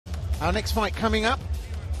Our next fight coming up.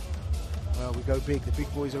 Well, we go big. The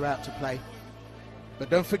big boys are out to play. But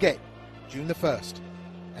don't forget, June the 1st.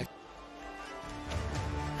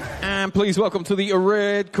 And please welcome to the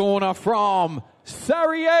red corner from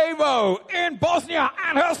Sarajevo in Bosnia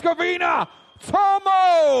and Herzegovina,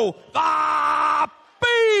 Tomo the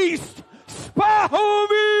Beast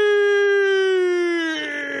Spahovic!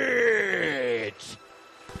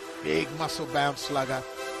 Big muscle-bound slugger.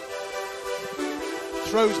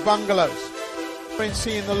 Throws bungalows.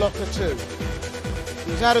 NC in the locker too.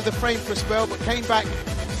 He was out of the frame for a spell, but came back,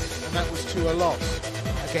 and that was to a loss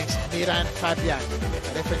against Miran Fabian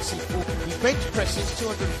at FNC 4. He bench presses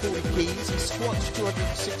 240 keys, he squats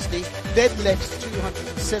 260, deadlifts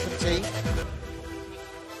 270.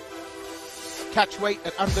 Catch weight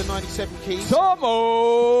at under 97 keys. Tomo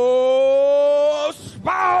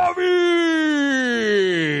Spahovic!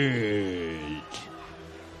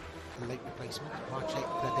 Late replacement, Maciej,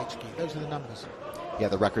 Gradecki. Those are the numbers. Yeah,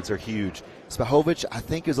 the records are huge. Spahovic, I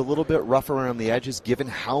think, is a little bit rough around the edges, given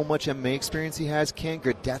how much MMA experience he has. Can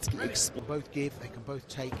Gradecki They both give, they can both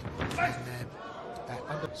take. And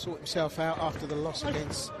sort himself out after the loss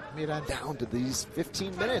against Miran. Down to these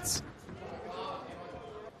 15 minutes.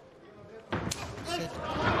 Don't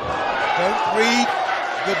read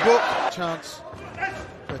the book. Chance.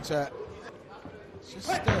 But just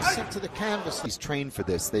sent to the canvas. He's trained for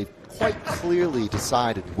this. They've quite clearly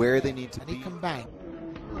decided where they need to and be. he can bang.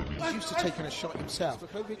 He's used to taking a shot himself.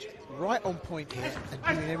 Spahovic right on point here and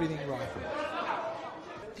doing everything right.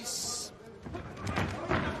 This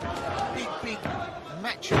big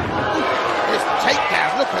macho. This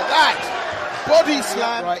takedown, look at that! Body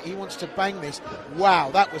slam. Right, he wants to bang this.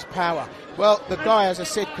 Wow, that was power. Well, the guy, as I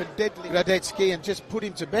said, could deadly Gradecki and just put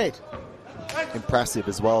him to bed. Impressive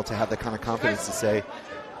as well to have that kind of confidence to say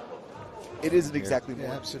it isn't exactly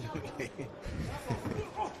yeah, absolutely.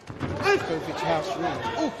 Spahovic house rule.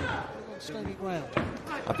 Oh, stony ground.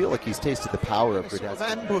 I feel like he's tasted the power of Sort of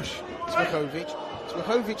Gradecki. ambush Spahovic.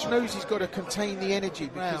 Spahovic knows he's got to contain the energy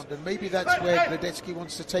round, and maybe that's where Gradecki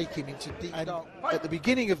wants to take him into deep dark. At the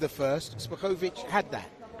beginning of the first, Spahovic had that.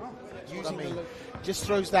 Just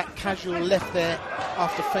throws that casual left there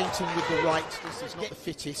after feinting with the right. This is not the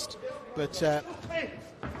fittest, but got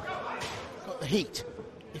the heat,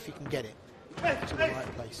 if you can get it, to the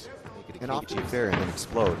right place. And off to fair and then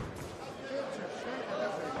explode.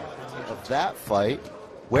 Of that fight,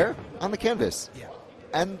 where? On the canvas. Yeah.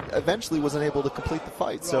 And eventually was unable to complete the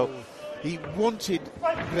fight. So he wanted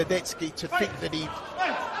Gradecki to think that he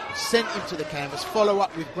sent him to the canvas, follow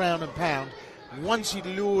up with ground and pound. Once he'd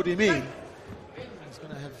lured him in, he's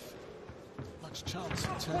going to have much chance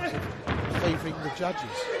in terms of favouring the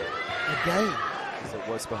judges again. So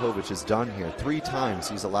what Spahovic has done here, 3 times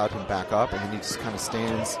he's allowed him back up, and then he just kind of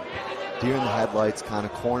stands deer in the headlights, kind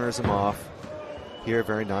of corners him off. Here,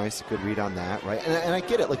 very nice, good read on that, right? And I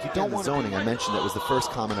get it, like you don't want zoning. I mentioned that was the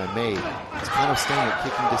first comment I made. He's kind of staying at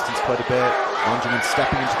kicking distance quite a bit, lunging and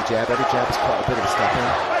stepping into the jab. Every jab is quite a bit of a step in.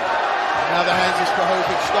 Now the hands of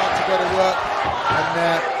Spahovic start to go to work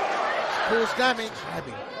and cause damage.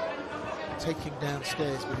 Grabbing, take him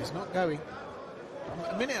downstairs, but he's not going.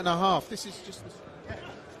 A minute and a half. This is just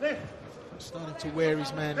starting to wear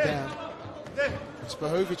his man down.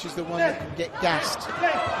 Spahovic is the one that can get gassed. So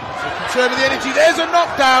conserve the energy. There's a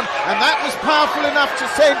knockdown, and that was powerful enough to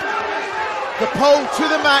send the pole to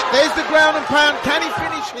the mat. There's the ground and pound. Can he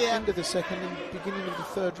finish here? End of the second and beginning of the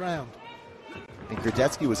third round. And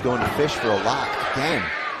Gradecki was going to fish for a lock again.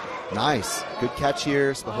 Nice. Good catch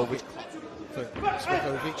here. Spahovic.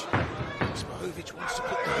 Spahovic wants to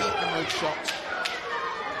put the heat in those shots.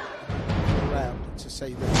 Around to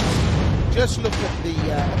say that. Just look at the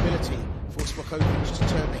ability for Spahovic to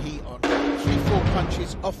turn the heat on. 3-4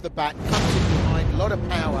 punches off the bat, comes in behind, a lot of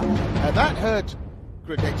power. That hurt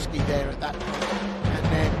Gradecki there at that point. And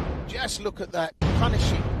then just look at that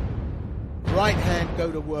punishing right hand go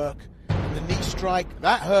to work. The knee strike,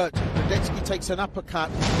 that hurt. Gradecki takes an uppercut.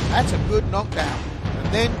 That's a good knockdown.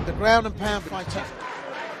 And then the ground and pound fighter.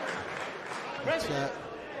 Had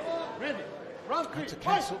to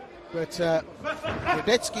cancel. But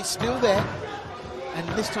Gradecki's still there. And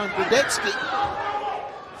this time Gradecki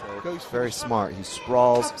goes very smart. He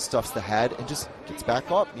sprawls, stuffs the head, and just gets back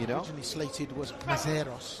up, you know. Originally slated was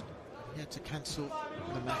Mazeros. He had to cancel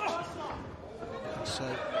the match. And so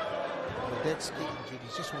Gradecki, he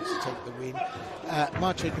just wants to take the win.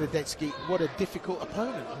 Maciej Gradecki, what a difficult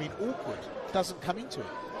opponent. I mean, awkward. Doesn't come into it.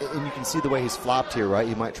 And you can see the way he's flopped here, right?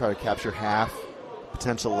 He might try to capture half,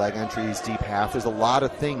 potential leg entries, deep half. There's a lot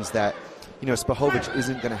of things that, you know, Spahovic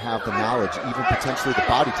isn't going to have the knowledge, even potentially the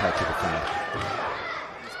body type to defend.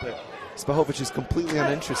 But Spahovic is completely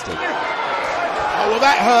uninterested. Oh, well,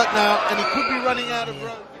 that hurt now, and he could be running out of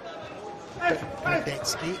rope. But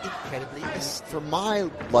Gradecki, incredibly, For my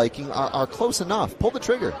liking, are close enough. Pull the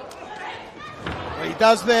trigger. what he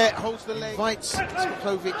does there, holds the leg, invites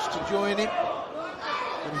Spahovic to join him,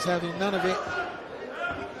 but he's having none of it.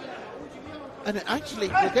 And actually,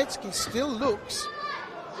 Gradecki still looks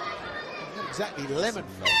not exactly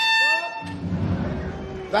lemon-faced.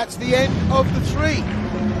 That's the end of the 3.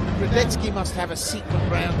 Gradecki must have a secret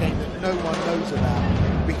ground game that no one knows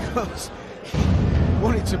about, because he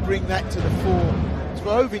wanted to bring that to the fore.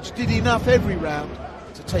 Spahovic did enough every round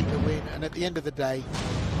to take the win, and at the end of the day,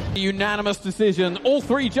 Unanimous decision. All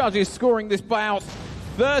 3 judges scoring this bout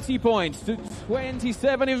 30 points to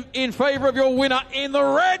 27 in favor of your winner in the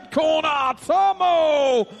red corner,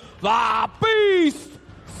 Tomo the Beast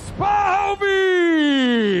Spahovic.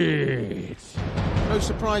 no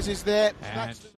surprises there. That's